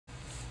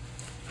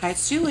Hi,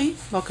 it's Julie.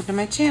 Welcome to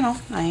my channel.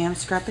 I am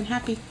Scrappin'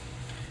 Happy.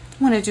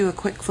 I want to do a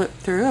quick flip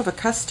through of a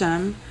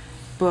custom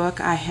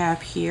book I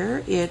have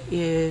here. It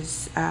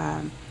is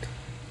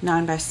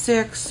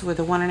 9x6 with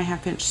a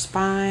 1.5 inch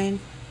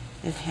spine.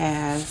 It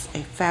has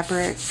a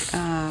fabric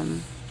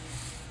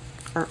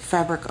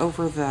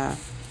over the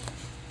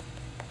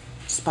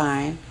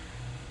spine.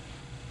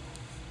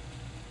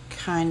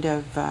 Kind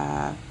of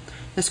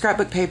the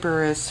scrapbook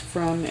paper is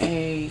from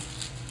a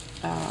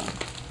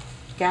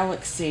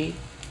Galaxy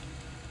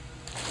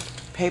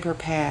paper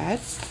pad,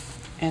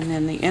 and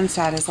then the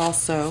inside is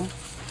also,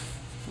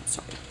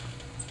 sorry,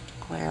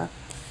 glare,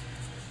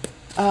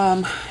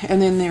 and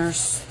then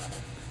there's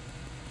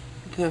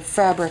the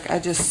fabric. I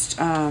just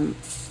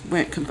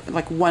went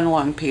like one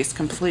long piece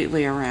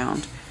completely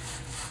around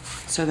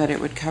so that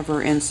it would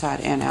cover inside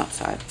and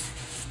outside.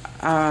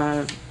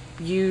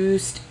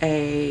 Used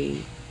a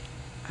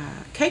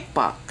cake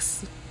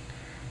box,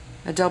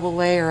 a double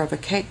layer of a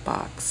cake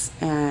box,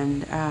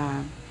 and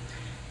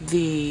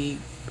the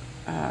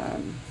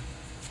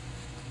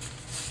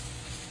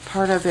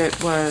part of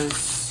it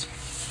was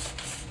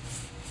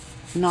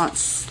not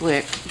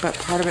slick, but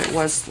part of it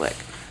was slick.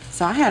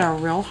 So I had a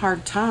real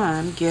hard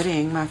time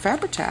getting my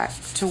Fabri-Tac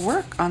to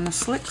work on the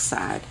slick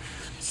side.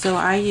 So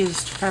I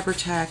used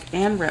Fabri-Tac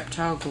and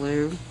reptile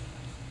glue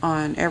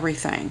on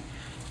everything.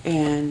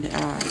 And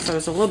so I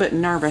was a little bit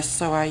nervous,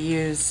 so I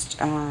used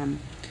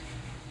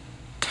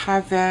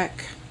Tyvek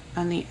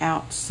on the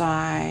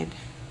outside,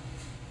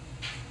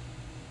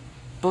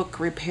 book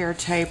repair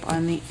tape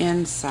on the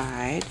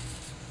inside,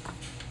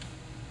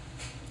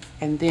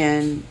 and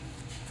then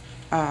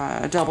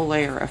a double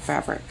layer of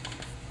fabric.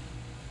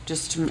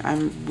 Just to, I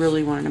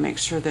really wanted to make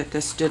sure that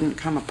this didn't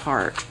come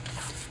apart.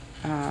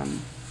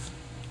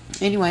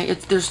 Anyway,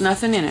 there's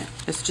nothing in it.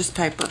 It's just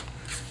paper,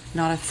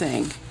 not a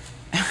thing.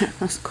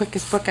 It's the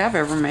quickest book I've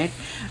ever made,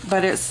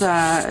 but it's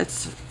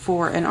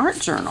for an art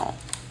journal.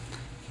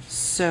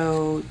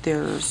 So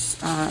there's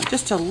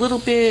just a little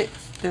bit.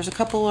 There's a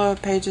couple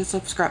of pages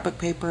of scrapbook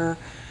paper,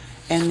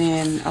 and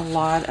then a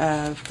lot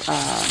of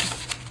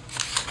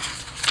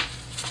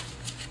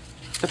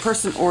the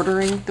person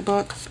ordering the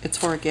book, it's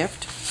for a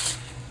gift,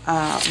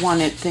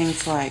 wanted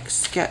things like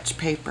sketch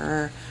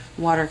paper,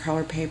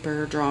 watercolor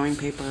paper, drawing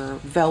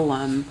paper,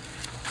 vellum,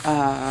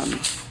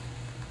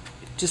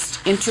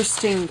 just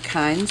interesting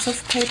kinds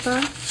of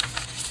paper.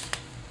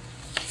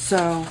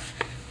 So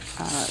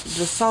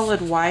the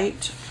solid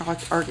white, or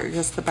I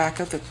guess the back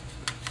of the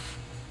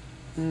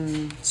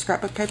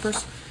scrapbook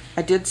papers,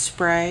 I did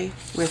spray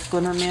with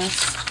glimmer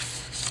mist,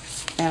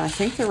 and I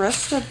think the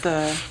rest of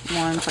the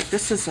ones, like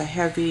this is a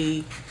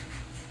heavy,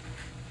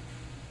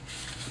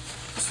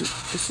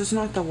 this is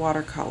not the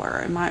watercolor,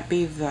 it might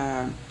be the,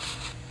 I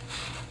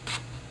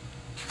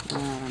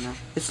don't know,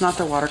 it's not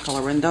the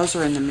watercolor one, those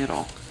are in the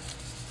middle.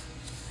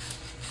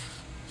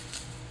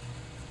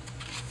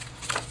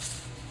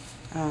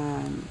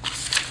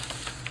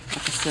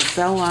 Like I said,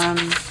 vellum,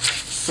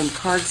 some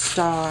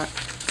cardstock,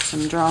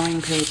 some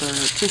drawing paper,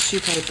 tissue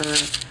paper,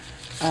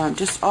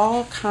 just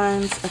all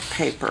kinds of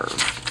paper.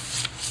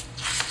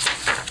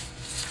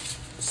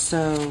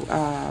 So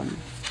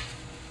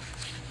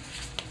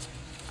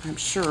I'm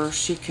sure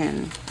she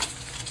can.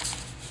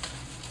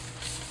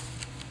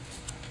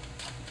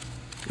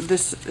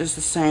 This is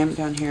the same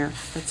down here.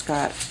 It's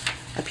got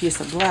a piece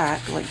of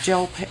black, like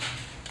gel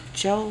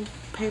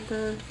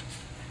paper.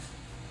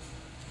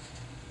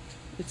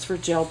 It's for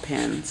gel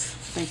pens. I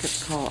think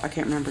it's called, I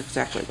can't remember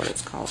exactly what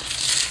it's called.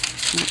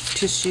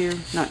 Tissue,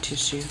 not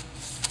tissue.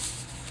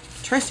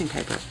 Tracing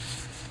paper.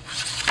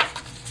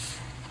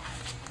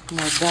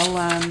 More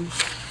vellum.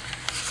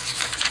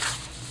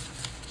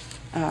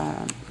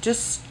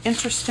 Just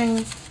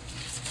interesting.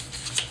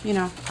 You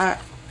know, I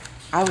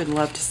would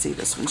love to see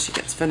this when she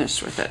gets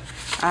finished with it.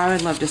 I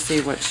would love to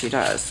see what she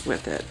does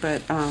with it.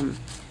 But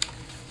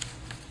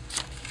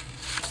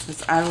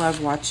I love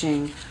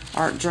watching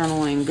art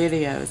journaling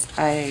videos.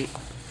 I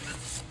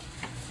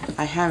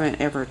haven't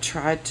ever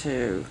tried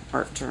to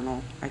art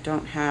journal. I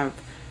don't have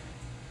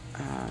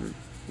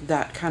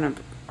that kind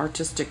of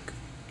artistic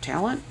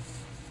talent,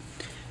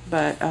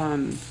 but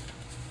I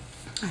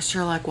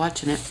sure like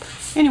watching it.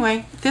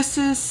 Anyway, this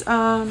is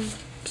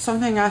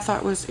something I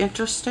thought was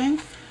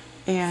interesting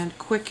and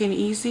quick and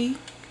easy,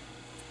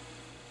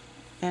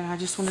 and I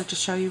just wanted to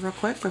show you real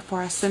quick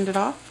before I send it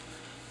off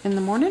in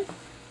the morning.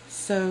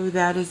 So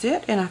that is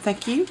it, and I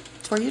thank you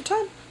for your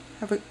time.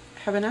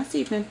 Have a nice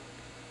evening.